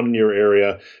not one in your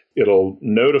area, it'll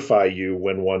notify you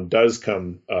when one does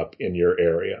come up in your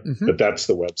area. Mm-hmm. But that's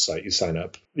the website. You sign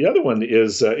up. The other one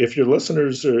is if your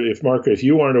listeners, or if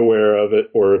you aren't aware of it,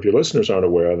 or if your listeners aren't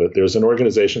aware of it, there's an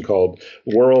organization called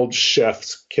World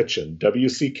Chef's Kitchen,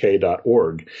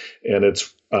 WCK.org. And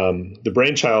it's the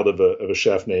brainchild of a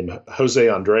chef named Jose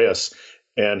Andres.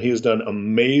 And he has done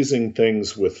amazing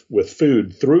things with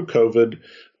food through COVID.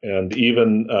 And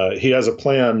even he has a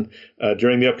plan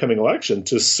during the upcoming election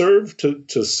to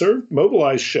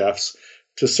mobilize chefs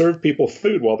to serve people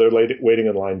food while they're waiting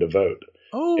in line to vote.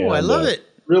 Oh, and, I love it.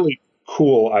 Really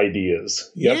cool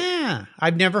ideas. Yep. Yeah,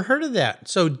 I've never heard of that.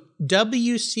 So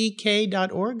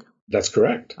WCK.org? That's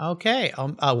correct. Okay.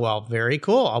 Well, very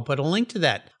cool. I'll put a link to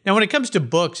that. Now, when it comes to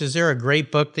books, is there a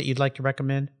great book that you'd like to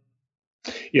recommend?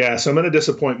 Yeah, so I'm going to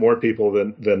disappoint more people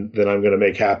than I'm going to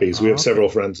make happy. So we have several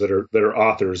friends that are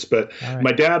authors, but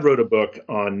my dad wrote a book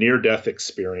on near-death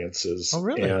experiences. Oh,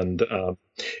 really? And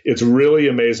It's really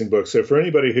amazing book. So for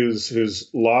anybody who's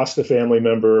lost a family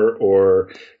member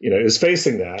or is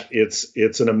facing that,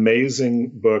 it's an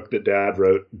amazing book that Dad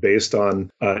wrote based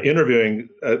on interviewing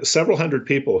several hundred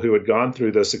people who had gone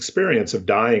through this experience of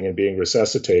dying and being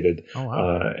resuscitated. Oh,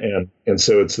 wow. And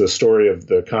so it's the story of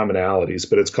the commonalities,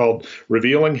 but it's called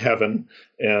Revealing Heaven.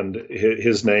 And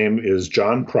his name is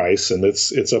John Price, and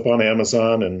it's up on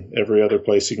Amazon and every other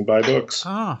place you can buy books.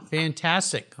 Oh,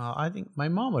 fantastic. I think my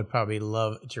mom would probably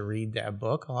love to read that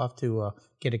book. I'll have to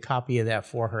get a copy of that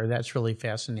for her. That's really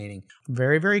fascinating.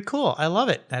 Very, very cool. I love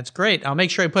it. That's great. I'll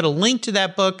make sure I put a link to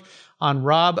that book on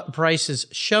Rob Price's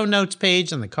show notes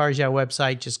page on the Cars Yeah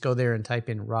website. Just go there and type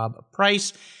in Rob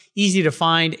Price. Easy to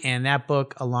find, and that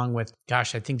book, along with, I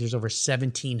think there's over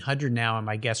 1,700 now on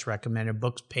my guest recommended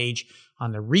books page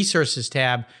on the resources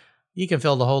tab. You can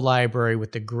fill the whole library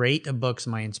with the great books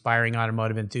my inspiring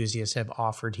automotive enthusiasts have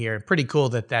offered here. Pretty cool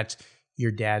that that's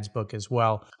your dad's book as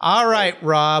well. All right,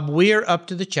 Rob, we're up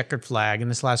to the checkered flag, and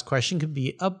this last question could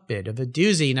be a bit of a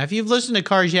doozy. Now, if you've listened to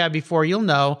Cars Yeah before, you'll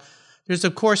know there's,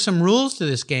 of course, some rules to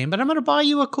this game, but I'm going to buy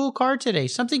you a cool car today,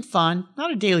 something fun,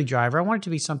 not a daily driver. I want it to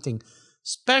be something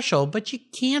special, but you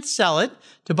can't sell it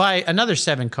to buy another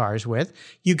 7 cars with.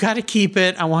 You got to keep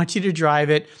it. I want you to drive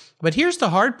it. But here's the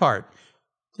hard part.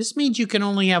 This means you can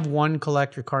only have one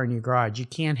collector car in your garage. You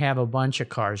can't have a bunch of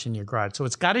cars in your garage. So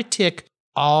it's got to tick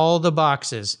all the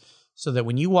boxes so that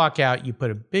when you walk out, you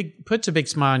puts a big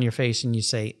smile on your face and you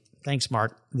say, thanks,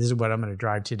 Mark. This is what I'm going to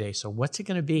drive today. So what's it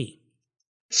going to be?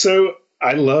 So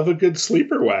I love a good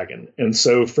sleeper wagon. And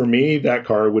so for me, that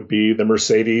car would be the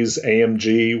Mercedes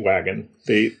AMG wagon,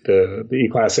 the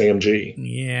E-Class AMG.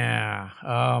 Yeah.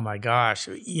 Oh, my gosh.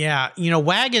 Yeah.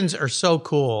 Wagons are so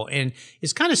cool. And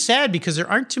it's kind of sad because there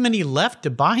aren't too many left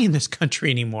to buy in this country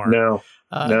anymore. No,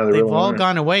 they've really all aren't.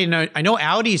 gone away. Now, I know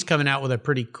Audi's coming out with a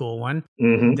pretty cool one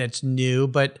that's new.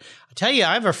 But I tell you,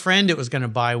 I have a friend that was going to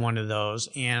buy one of those.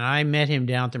 And I met him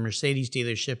down at the Mercedes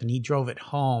dealership and he drove it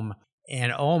home.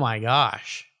 And oh my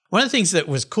gosh. One of the things that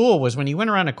was cool was when you went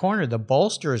around a corner, the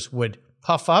bolsters would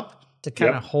puff up to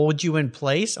kind of hold you in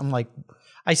place.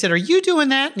 I said, are you doing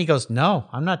that? And he goes, no,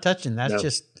 I'm not touching. That's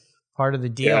just part of the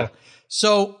deal. Yeah.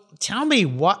 So tell me,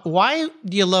 why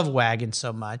do you love wagons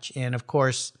so much? And of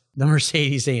course, the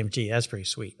Mercedes AMG. That's pretty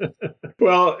sweet.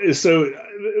 Well, so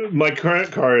my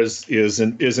current car is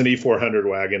an E400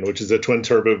 wagon, which is a twin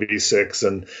turbo V6,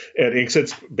 and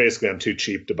it's basically I'm too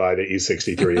cheap to buy the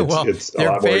E63. Well, it's a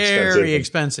lot more expensive. Very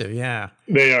expensive, yeah.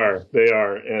 They are,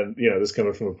 and this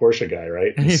coming from a Porsche guy,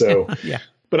 right? And so, yeah.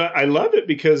 But I love it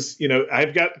because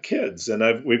I've got kids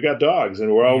and we've got dogs,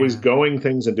 and we're always going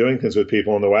things and doing things with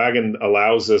people, and the wagon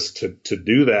allows us to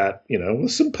do that,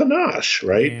 with some panache,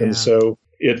 right? Yeah. And so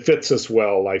it fits us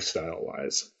well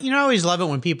lifestyle-wise. I always love it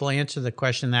when people answer the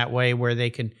question that way, where they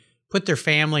can put their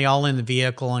family all in the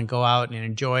vehicle and go out and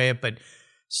enjoy it, but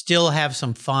still have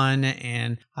some fun.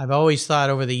 And I've always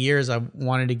thought over the years I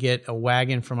wanted to get a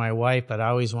wagon for my wife, but I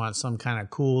always want some kind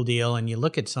of cool deal. And you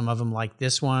look at some of them like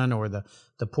this one, or the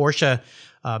Porsche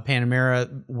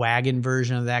Panamera wagon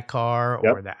version of that car,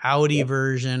 or the Audi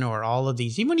version, or all of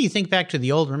these. Even when you think back to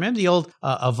remember the old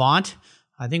Avant?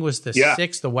 I think it was the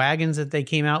 6, the wagons that they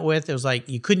came out with. It was like,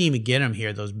 you couldn't even get them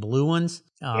here, those blue ones.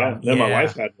 My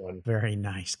wife had one. Very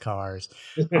nice cars.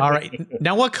 All right.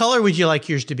 Now, what color would you like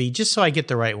yours to be, just so I get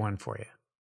the right one for you?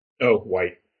 Oh,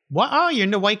 white. What? Oh, you're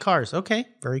into white cars. Okay.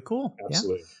 Very cool.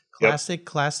 Absolutely. Yeah.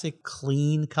 Classic,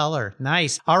 clean color.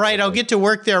 Nice. All right. I'll get to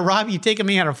work there. Rob, you've taken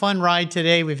me on a fun ride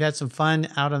today. We've had some fun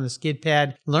out on the skid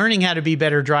pad, learning how to be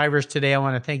better drivers today. I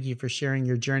want to thank you for sharing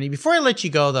your journey. Before I let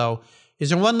you go, though, is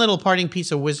there one little parting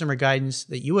piece of wisdom or guidance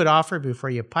that you would offer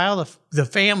before you pile the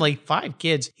family, 5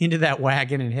 kids, into that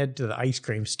wagon and head to the ice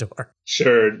cream store?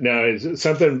 Sure. Now, it's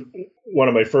something one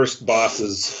of my first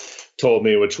bosses told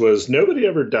me, which was nobody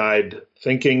ever died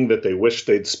thinking that they wished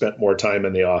they'd spent more time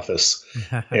in the office.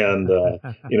 And,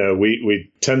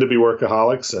 we tend to be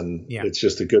workaholics, and it's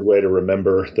just a good way to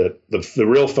remember that the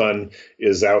real fun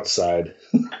is outside.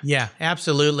 Yeah,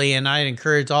 absolutely. And I'd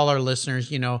encourage all our listeners,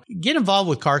 get involved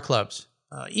with car clubs.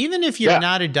 Even if you're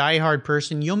not a diehard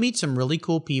person, you'll meet some really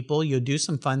cool people. You'll do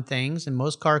some fun things. And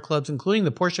most car clubs, including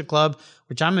the Porsche Club,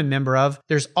 which I'm a member of,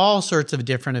 there's all sorts of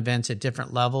different events at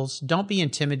different levels. Don't be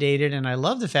intimidated. And I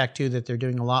love the fact, too, that they're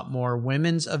doing a lot more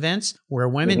women's events where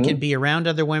women can be around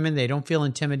other women. They don't feel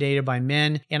intimidated by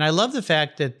men. And I love the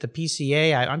fact that the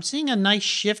PCA, I'm seeing a nice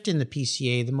shift in the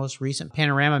PCA. The most recent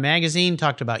Panorama magazine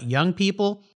talked about young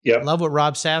people. Yep. I love what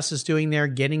Rob Sass is doing there,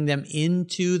 getting them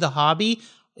into the hobby.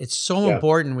 It's so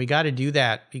important. We got to do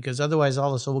that because otherwise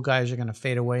all us old guys are going to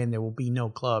fade away and there will be no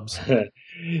clubs.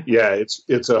 Yeah,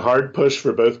 it's a hard push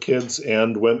for both kids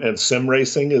and women. And sim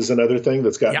racing is another thing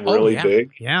that's gotten really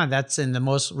big. Yeah, that's in the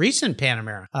most recent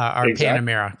Panamera.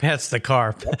 Panamera, that's the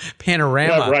car.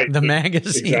 Panorama, the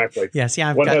magazine. Exactly. Yes,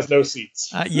 yeah. One has no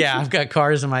seats. I've got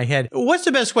cars in my head. What's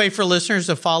the best way for listeners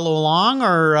to follow along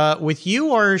or with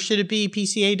you, or should it be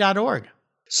PCA.org?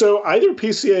 So either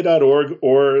PCA.org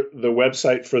or the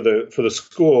website for the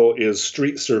school is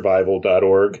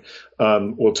streetsurvival.org.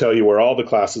 Will tell you where all the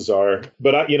classes are.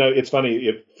 But it's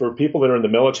funny, for people that are in the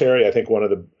military, I think one of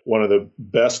the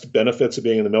best benefits of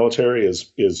being in the military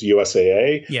is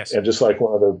USAA. Yes. And just like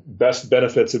one of the best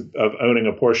benefits of owning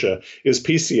a Porsche is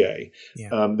PCA.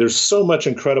 Yeah. There's so much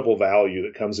incredible value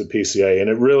that comes in PCA, and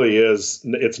it really is.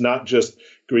 It's not just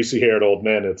greasy-haired old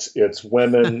men. It's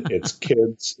women, it's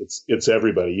kids, it's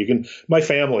everybody. My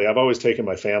family. I've always taken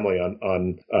my family on,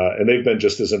 and they've been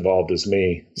just as involved as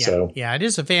me. Yeah. So it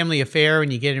is a family affair,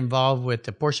 and you get involved with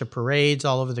the Porsche parades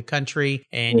all over the country,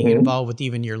 and you get involved with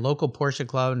even your local Porsche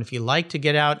club. And if you like to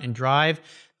get out and drive,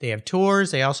 they have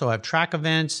tours. They also have track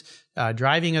events,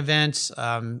 driving events.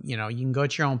 You can go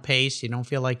at your own pace. You don't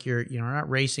feel like you're not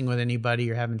racing with anybody.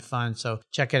 You're having fun. So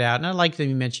check it out. And I like that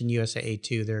you mentioned USAA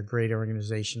too. They're a great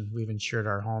organization. We've insured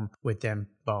our home with them,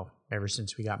 ever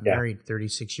since we got married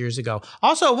 36 years ago.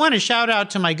 Also, I want to shout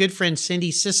out to my good friend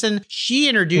Cindy Sisson. She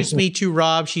introduced me to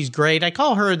Rob. She's great. I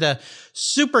call her the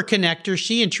super connector.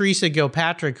 She and Teresa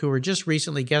Gilpatrick, who were just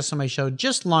recently guests on my show,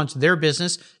 just launched their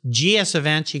business, GS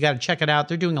Events. You got to check it out.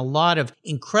 They're doing a lot of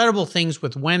incredible things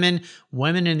with women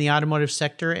in the automotive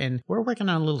sector. And we're working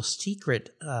on a little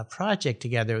secret project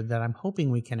together that I'm hoping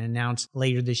we can announce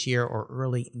later this year or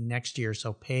early next year.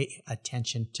 So pay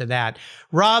attention to that.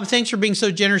 Rob, thanks for being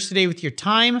so generous today with your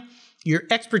time, your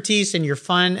expertise, and your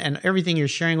fun and everything you're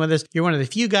sharing with us. You're one of the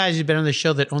few guys who've been on the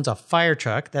show that owns a fire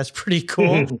truck. That's pretty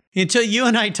cool. Until you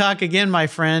and I talk again, my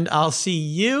friend, I'll see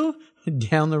you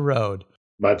down the road.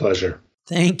 My pleasure.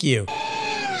 Thank you.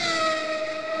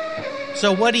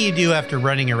 So what do you do after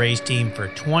running a race team for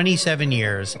 27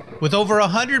 years with over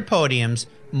 100 podiums,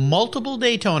 multiple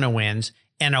Daytona wins,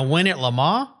 and a win at Le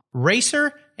Mans?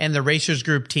 Racer and the Racers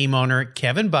Group team owner,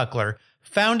 Kevin Buckler,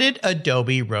 founded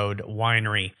Adobe Road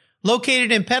Winery.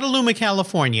 Located in Petaluma,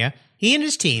 California, he and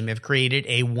his team have created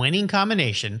a winning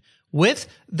combination with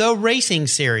the Racing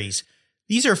Series.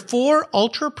 These are 4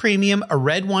 ultra-premium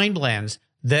red wine blends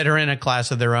that are in a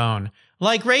class of their own.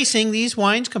 Like racing, these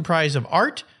wines comprise of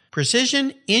art,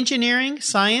 precision, engineering,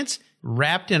 science,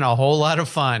 wrapped in a whole lot of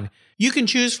fun. You can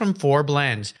choose from 4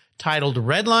 blends, titled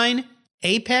Redline,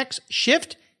 Apex,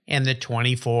 Shift, and the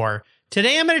 24.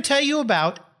 Today I'm going to tell you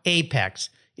about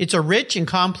Apex. It's a rich and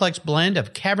complex blend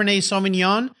of Cabernet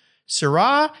Sauvignon,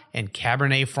 Syrah, and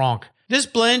Cabernet Franc. This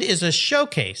blend is a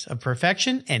showcase of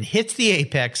perfection and hits the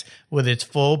apex with its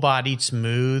full-bodied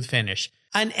smooth finish.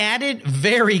 An added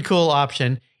very cool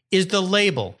option is the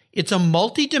label. It's a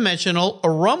multi-dimensional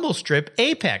rumble strip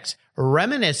apex,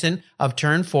 reminiscent of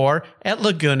Turn 4 at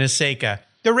Laguna Seca.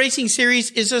 The Racing Series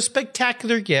is a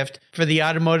spectacular gift for the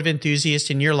automotive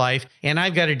enthusiast in your life, and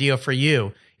I've got a deal for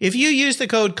you. If you use the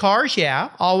code CARS,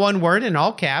 all one word in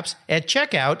all caps, at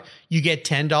checkout, you get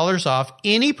 $10 off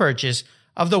any purchase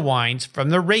of the wines from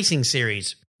the Racing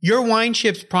Series. Your wine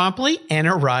ships promptly and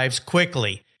arrives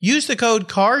quickly. Use the code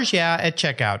CARS, at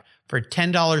checkout for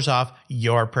 $10 off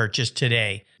your purchase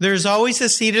today. There's always a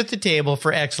seat at the table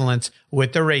for excellence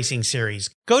with the Racing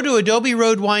Series. Go to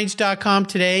adoberoadwines.com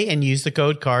today and use the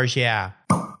code CARS,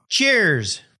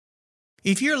 Cheers!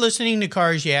 If you're listening to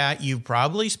Cars you've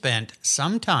probably spent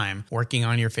some time working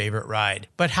on your favorite ride.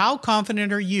 But how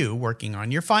confident are you working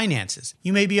on your finances?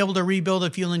 You may be able to rebuild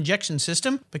a fuel injection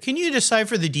system, but can you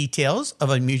decipher the details of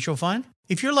a mutual fund?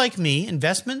 If you're like me,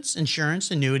 investments,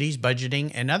 insurance, annuities,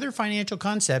 budgeting, and other financial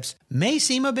concepts may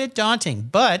seem a bit daunting,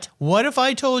 but what if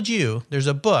I told you there's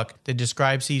a book that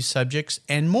describes these subjects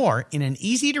and more in an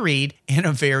easy-to-read and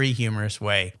a very humorous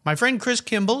way? My friend Chris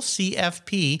Kimball,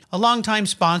 CFP, a longtime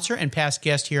sponsor and past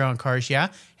guest here on Cars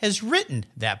has written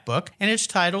that book, and it's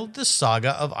titled The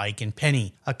Saga of Ike and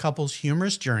Penny, a couple's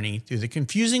humorous journey through the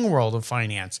confusing world of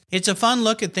finance. It's a fun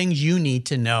look at things you need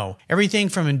to know. Everything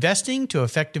from investing to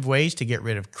effective ways to get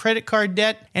rid of credit card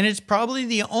debt, and it's probably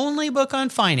the only book on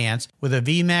finance with a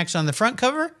VMAX on the front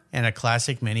cover and a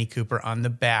classic Mini Cooper on the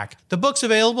back. The book's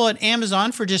available at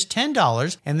Amazon for just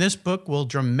 $10, and this book will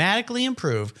dramatically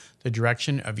improve the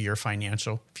direction of your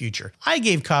financial future. I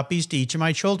gave copies to each of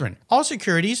my children. All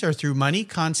securities are through Money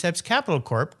Concepts Capital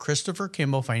Corp. Christopher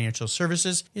Kimball Financial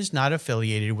Services is not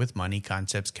affiliated with Money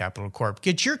Concepts Capital Corp.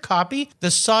 Get your copy,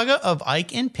 The Saga of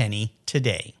Ike and Penny,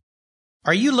 today.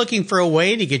 Are you looking for a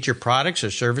way to get your products or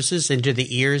services into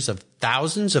the ears of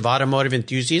thousands of automotive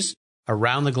enthusiasts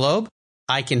around the globe?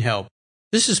 I can help.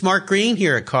 This is Mark Green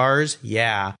here at Cars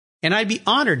Yeah, and I'd be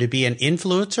honored to be an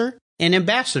influencer and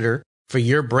ambassador for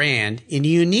your brand in a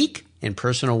unique and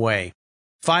personal way.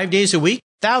 5 days a week,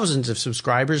 thousands of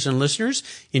subscribers and listeners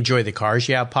enjoy the Cars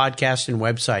Yeah podcast and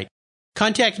website.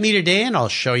 Contact me today and I'll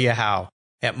show you how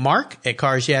at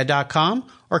mark@carsyeah.com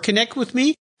or connect with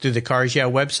me through the Cars Yeah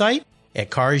website at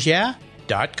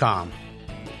carsyeah.com.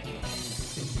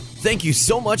 Thank you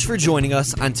so much for joining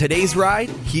us on today's ride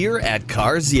here at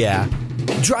Cars Yeah.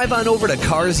 Drive on over to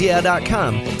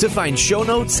carsyeah.com to find show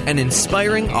notes and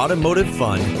inspiring automotive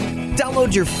fun.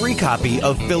 Download your free copy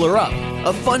of Filler Up,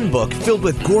 a fun book filled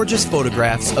with gorgeous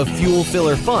photographs of fuel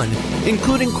filler fun,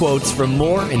 including quotes from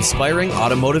more inspiring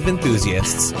automotive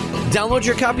enthusiasts. Download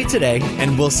your copy today,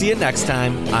 and we'll see you next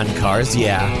time on Cars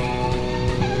Yeah.